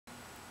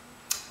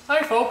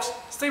Hi folks,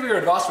 Steve here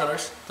at Voss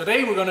Trailers.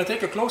 Today we're going to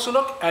take a closer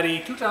look at a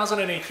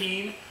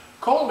 2018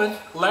 Coleman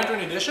Lantern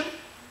Edition.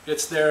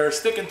 It's their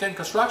stick and tin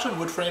construction,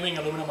 wood framing,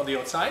 aluminum on the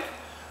outside.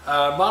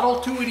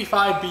 Model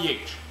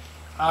 285BH.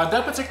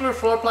 That particular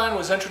floor plan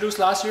was introduced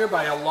last year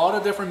by a lot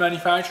of different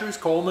manufacturers.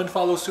 Coleman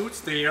follows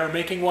suit. They are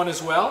making one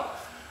as well.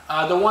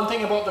 The one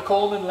thing about the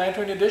Coleman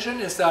Lantern Edition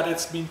is that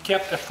it's been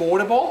kept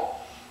affordable.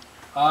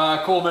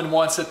 Coleman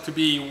wants it to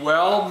be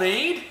well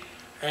made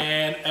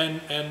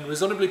and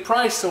reasonably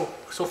priced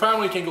so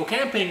family can go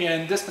camping,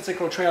 and this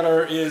particular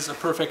trailer is a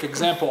perfect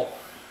example.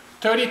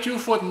 32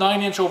 foot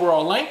 9 inch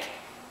overall length,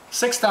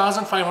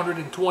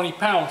 6,520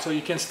 pounds, so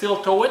you can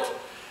still tow it.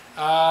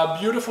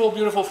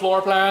 Beautiful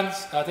floor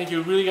plans. I think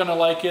you're really gonna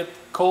like it.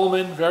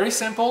 Coleman, very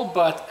simple,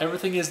 but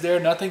everything is there,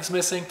 nothing's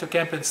missing to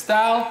camp in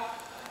style.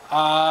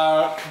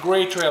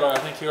 Great trailer. I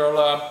think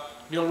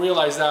you'll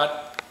realize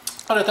that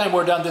by the time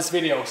we're done this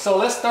video. So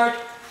let's start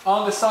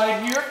on the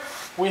side here.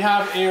 We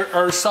have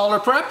our solar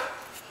prep.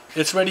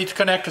 It's ready to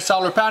connect a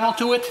solar panel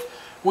to it.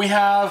 We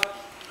have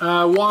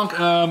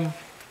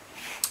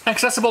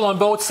accessible on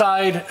both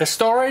sides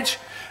storage.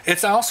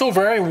 It's also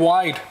very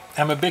wide.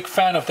 I'm a big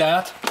fan of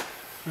that.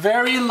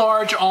 Very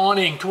large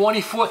awning,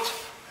 20 foot.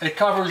 It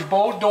covers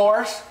both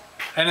doors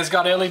and it's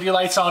got LED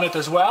lights on it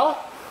as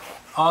well.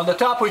 On the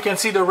top we can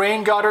see the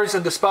rain gutters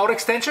and the spout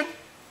extension.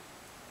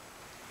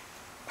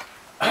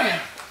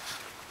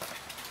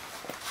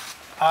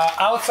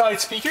 Outside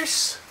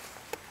speakers.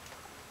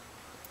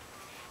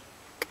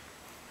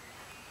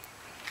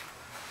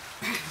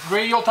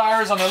 Radial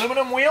tires on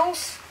aluminum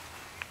wheels.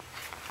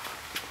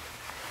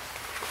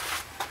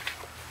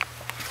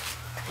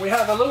 We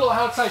have a little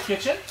outside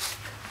kitchen.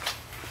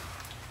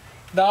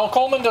 Now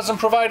Coleman doesn't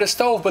provide a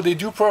stove, but they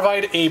do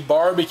provide a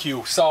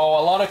barbecue. So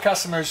a lot of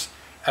customers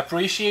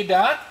appreciate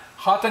that.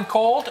 Hot and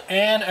cold,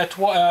 and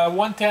a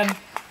 110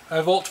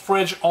 volt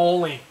fridge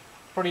only.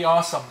 Pretty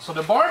awesome. So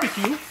the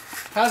barbecue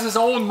has its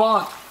own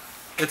mount.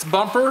 It's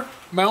bumper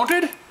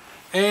mounted.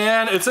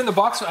 And it's in the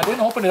box. I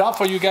didn't open it up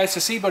for you guys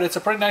to see, but it's a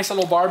pretty nice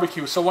little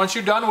barbecue. So once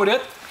you're done with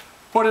it,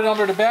 put it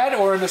under the bed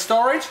or in the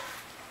storage,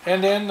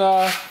 and then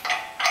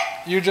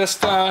you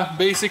just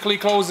basically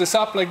close this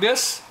up like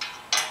this,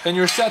 and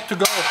you're set to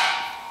go.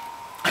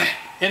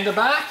 In the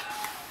back,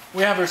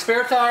 we have our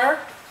spare tire,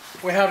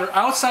 we have our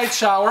outside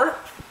shower,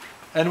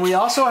 and we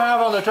also have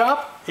on the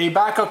top a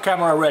backup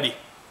camera ready.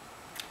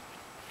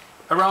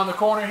 Around the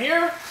corner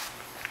here,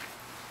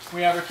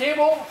 we have our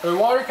cable, our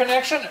water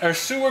connection, our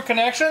sewer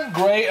connection,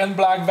 gray and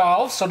black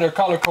valves, so they're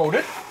color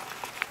coded.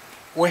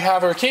 We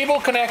have our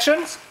cable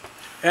connections,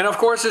 and of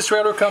course this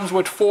trailer comes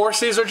with 4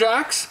 scissor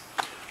jacks.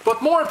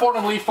 But more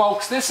importantly,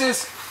 folks, this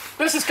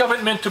is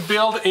commitment to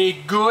build a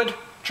good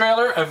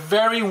trailer, a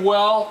very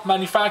well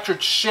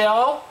manufactured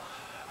shell.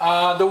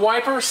 The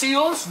wiper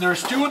seals,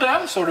 there's 2 of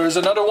them, so there's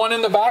another one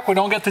in the back. We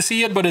don't get to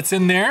see it, but it's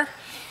in there.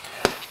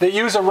 They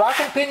use a rack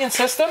and pinion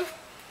system.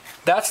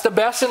 That's the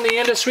best in the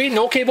industry.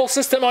 No cable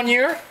system on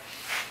here.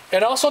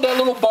 And also that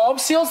little bob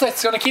seals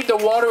that's going to keep the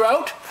water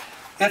out.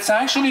 It's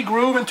actually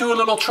grooved into a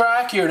little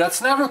track here that's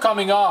never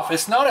coming off.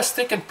 It's not a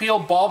stick and peel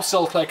bob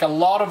seal like a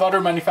lot of other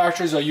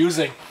manufacturers are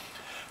using.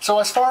 So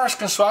as far as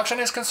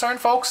construction is concerned,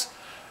 folks,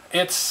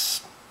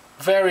 it's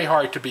very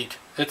hard to beat.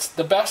 It's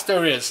the best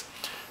there is.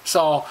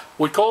 So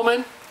with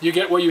Coleman, you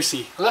get what you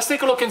see. Let's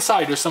take a look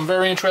inside. There's some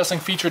very interesting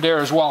feature there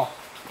as well.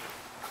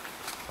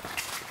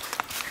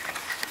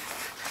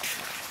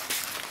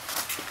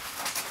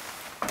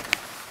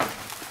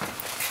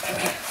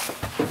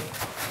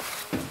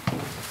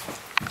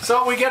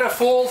 So we get a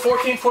full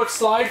 14-foot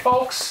slide,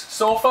 folks,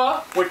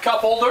 sofa with cup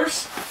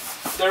holders.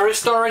 There is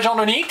storage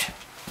underneath.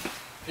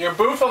 Your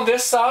booth on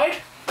this side.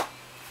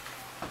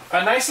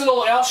 A nice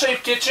little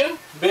L-shaped kitchen,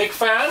 big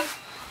fan.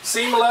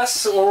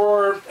 Seamless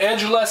or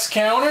edgeless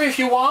counter if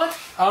you want.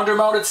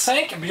 Under-mounted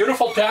sink,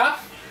 beautiful tap.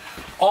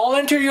 All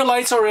interior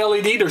lights are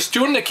LED. There's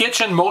 2 in the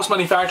kitchen. Most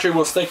manufacturers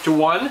will stick to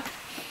 1.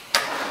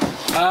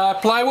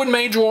 Plywood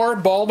made drawer,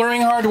 ball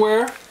bearing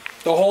hardware.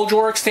 The whole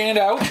drawer extend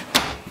out.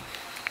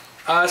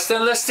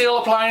 Stainless steel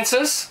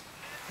appliances,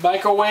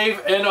 microwave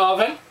and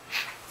oven,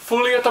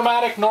 fully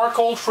automatic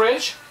Norcold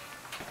fridge.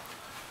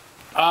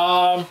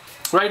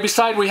 Right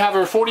beside we have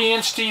our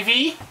 40-inch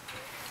TV,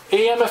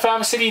 AM,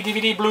 FM, CD,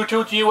 DVD,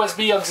 Bluetooth,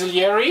 USB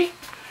auxiliary,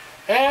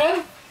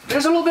 and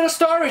there's a little bit of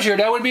storage here.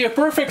 That would be a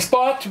perfect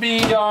spot to be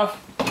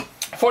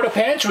for the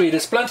pantry.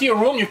 There's plenty of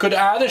room. You could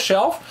add a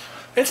shelf.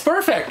 It's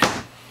perfect.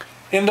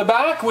 In the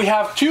back we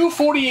have 2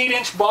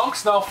 48-inch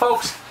bunks. Now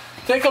folks,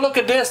 take a look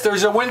at this.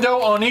 There's a window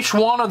on each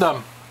one of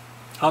them,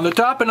 on the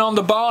top and on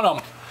the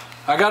bottom.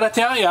 I gotta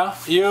tell ya,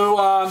 you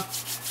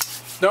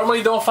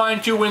normally don't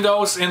find 2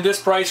 windows in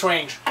this price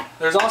range.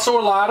 There's also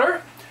a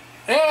ladder,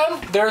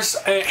 and there's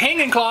a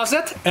hanging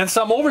closet and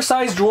some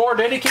oversized drawer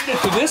dedicated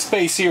to this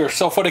space here.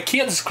 So for the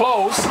kids'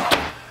 clothes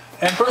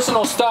and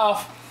personal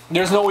stuff,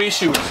 there's no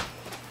issues.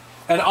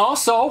 And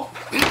also,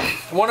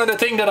 one of the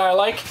things that I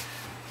like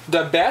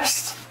the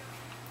best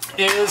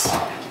is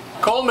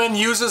Coleman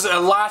uses a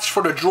latch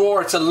for the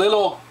drawer. It's a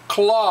little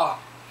claw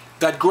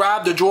that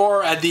grabs the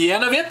drawer at the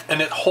end of it,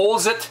 and it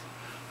holds it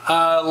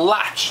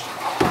latch.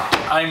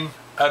 I'm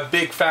a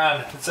big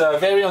fan. It's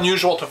very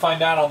unusual to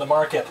find that on the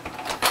market.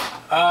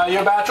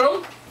 Your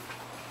bathroom,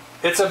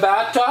 it's a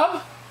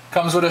bathtub,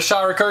 comes with a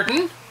shower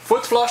curtain,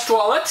 foot flush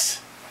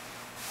toilets.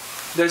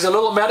 There's a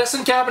little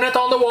medicine cabinet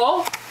on the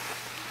wall,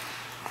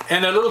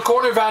 and a little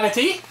corner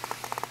vanity.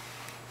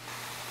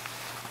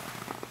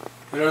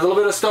 There's a little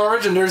bit of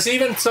storage, and there's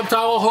even some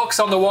towel hooks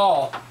on the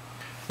wall.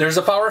 There's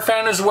a power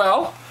fan as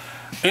well.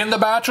 In the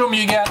bathroom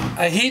you get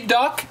a heat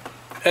duct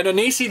and an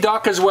AC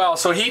duct as well.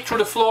 So heat through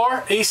the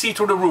floor, AC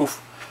through the roof.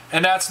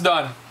 And that's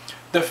done.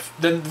 The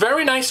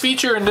very nice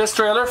feature in this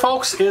trailer,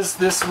 folks, is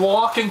this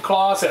walk-in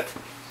closet.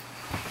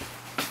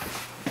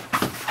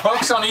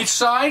 Hooks on each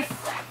side.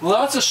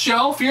 Lots of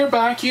shelf here,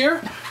 back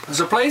here. There's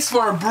a place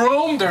for a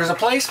broom. There's a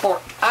place for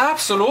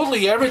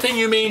absolutely everything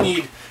you may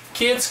need.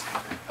 Kids,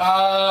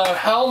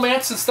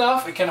 helmets and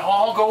stuff, it can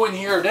all go in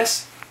here.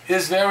 This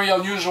is very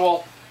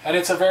unusual, and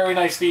it's a very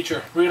nice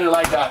feature. Really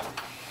like that.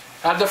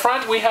 At the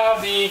front we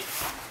have the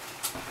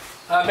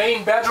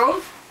main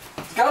bedroom.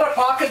 It's got a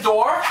pocket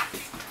door,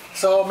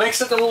 so it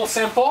makes it a little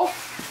simple.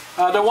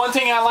 The one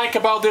thing I like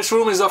about this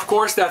room is, of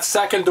course, that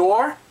second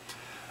door.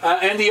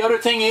 And the other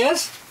thing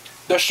is,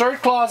 the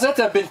shirt closet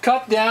have been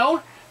cut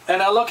down,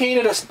 and I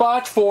located a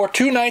spot for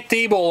 2 night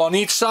table on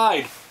each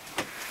side.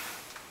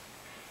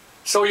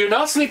 So you're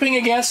not sleeping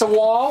against a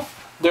wall.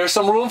 There's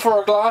some room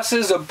for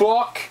glasses, a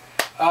book,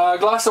 a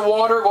glass of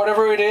water,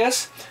 whatever it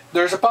is.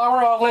 There's a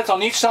power outlet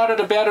on each side of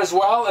the bed as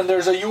well, and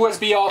there's a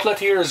USB outlet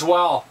here as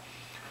well.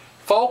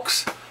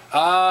 Folks,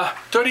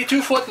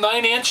 32 foot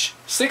 9 inch,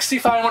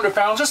 6,500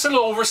 pounds, just a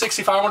little over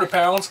 6,500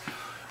 pounds.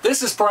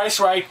 This is priced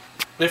right.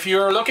 If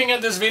you're looking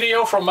at this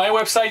video from my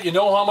website, you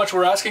know how much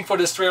we're asking for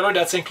this trailer.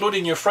 That's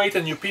including your freight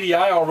and your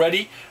PDI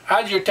already.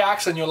 Add your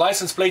tax and your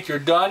license plate, you're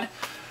done.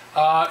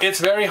 It's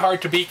very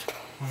hard to beat.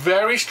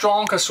 Very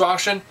strong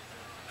construction.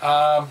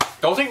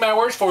 Don't take my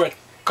words for it.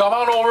 Come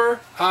on over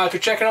to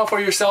check it out for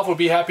yourself. We'll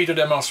be happy to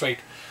demonstrate.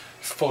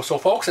 So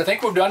folks, I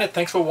think we've done it.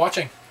 Thanks for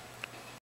watching.